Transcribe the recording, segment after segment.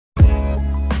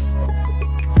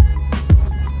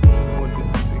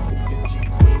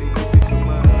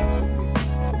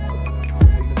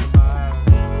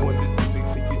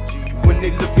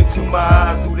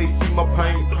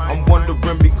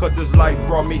life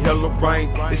brought me hella rain.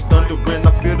 It's thunder when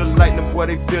I feel the lightning, boy,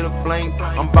 they feel the flame.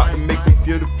 I'm about to make them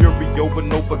feel the fury over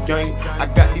and over again. I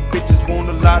got these bitches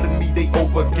wanna lie to me, they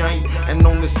over game. And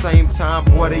on the same time,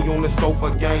 boy, they on the sofa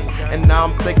game. And now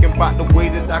I'm thinking about the way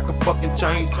that I can fucking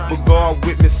change. But God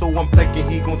with me, so I'm thinking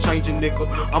he gon' change a nigga.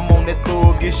 I'm on that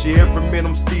thuggish shit, every minute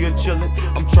I'm still chillin'.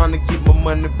 I'm trying to get my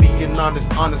money, being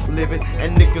honest living.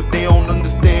 And niggas, they don't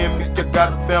understand me. I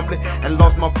got a family and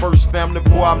lost my first family,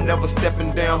 boy, I'm never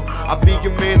stepping down. I be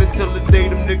your man until the day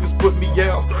them niggas put me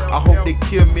out. I hope they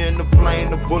kill me in the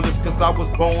flame, the bullets, cause I was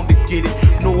born to get it.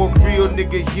 Know a real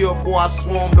nigga here, boy, I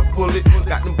swarm to pull it.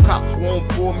 Got them cops won't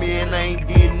pull me and I ain't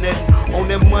did nothing. On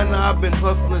that money I've been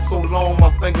hustling so long,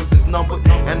 my fingers is numbered.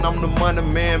 And I'm the money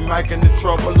man, macking the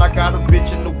trouble. I got a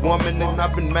bitch and a woman and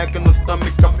I've been macking her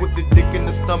stomach. I put the dick in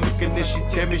the stomach and then she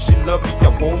tell me she love me,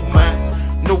 I won't mind.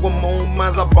 Know I'm on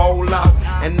mines, I ball out,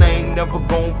 and I ain't never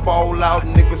gon' fall out.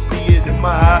 Niggas see it in my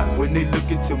eyes when they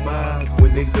look into my eyes.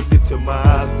 When they look into my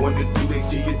eyes, wonder do they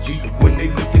see a G? When they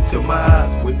look into my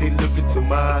eyes, when they look into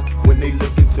my eyes, when they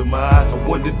look into my eyes, I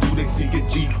wonder do they see a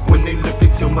G? When they look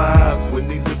into my eyes, when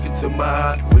they look into my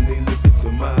eyes, when they look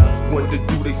into my eyes, wonder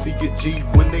do they see a G?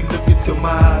 When they look into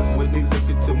my eyes, when they look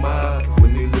into my eyes,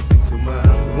 when they look into my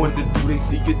eyes, wonder do they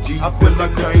see a G? I feel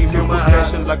like I ain't here with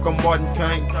passion like I'm Martin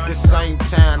Kane. The same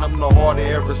time, I'm the heart of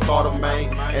every starter,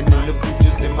 man. And then the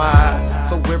future's in my eyes.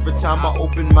 So every time I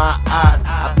open my eyes,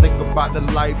 I think about the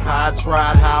life, how I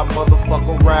tried, how I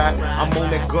motherfucker ride. I'm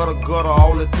on that gutter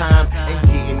all the time, and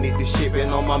getting it, this shit been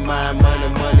on my mind.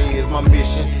 Money is my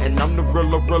mission, and I'm the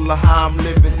realer how I'm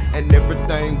living. And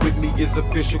everything with me is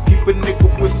official. Keep a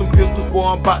nigga with some pistols, boy,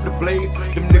 I'm about to blaze.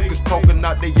 Them niggas talking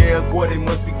out their ass, boy, they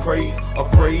must be crazy. Or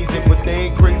crazy, but they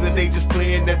ain't crazy, they just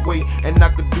playing that way. And I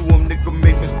could do them, nigga,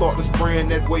 make me start to spraying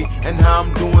that way. And how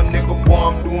I'm doing, nigga, boy,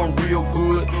 I'm doing real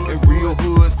good. In real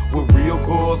hoods, with real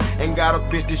girls. Ain't got a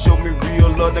bitch to show me real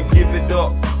love, to give it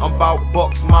up. I'm about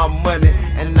bucks, my money,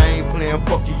 and I ain't playing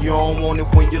fuck you, you don't want it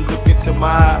when you look into my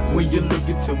eyes. When you look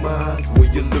into my eyes,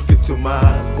 when you look into my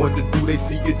eyes, wonder do they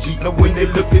see a G? Now when they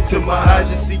look into my eyes,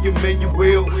 you see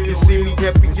Emmanuel. You see me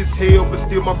happy as hell, but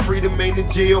still my freedom ain't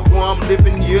in jail. Boy, I'm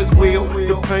living here as well.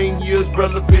 The pain here is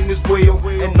relevant as well.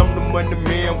 And I'm the money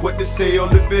man, what to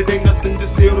sell? If it ain't nothing to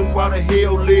sell, then why the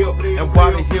hell live? And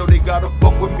why the hell they gotta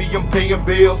fuck with me? I'm paying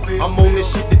bills. I'm on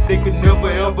this shit that they could never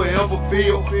ever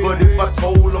feel. But if I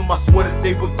told them, I swear that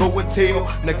they would go and tell.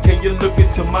 Now can you look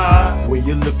into my eyes? When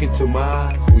you look into my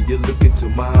eyes, when you look into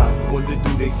my eyes, wonder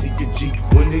do they see a G?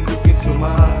 When they look into my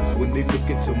eyes, when they look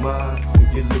into my eyes,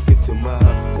 when you look into my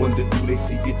eyes, wonder do they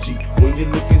see a G? When you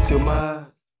look into my eyes.